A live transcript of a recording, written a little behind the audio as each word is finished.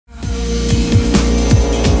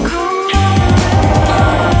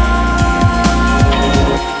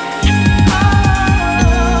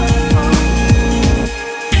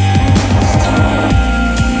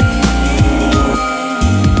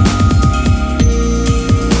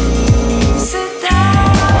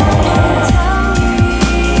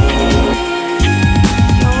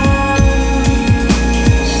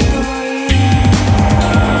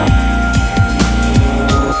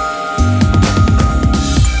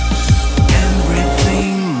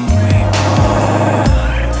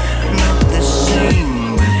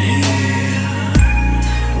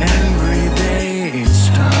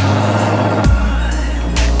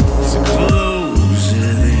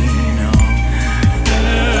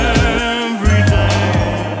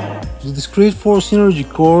Discrete 4 Synergy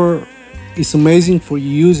Core is amazing for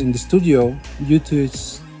use in the studio due to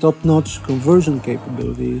its top-notch conversion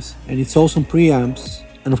capabilities and its awesome preamps,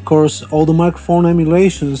 and of course all the microphone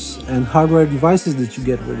emulations and hardware devices that you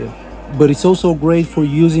get with it. But it's also great for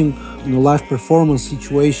using in a live performance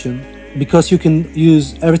situation because you can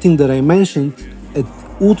use everything that I mentioned at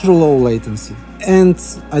ultra low latency. And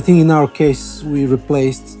I think in our case we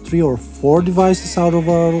replaced 3 or 4 devices out of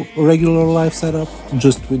our regular live setup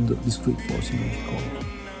just with the Discrete 4 Synergy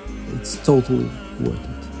Core. It's totally worth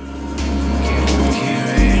it.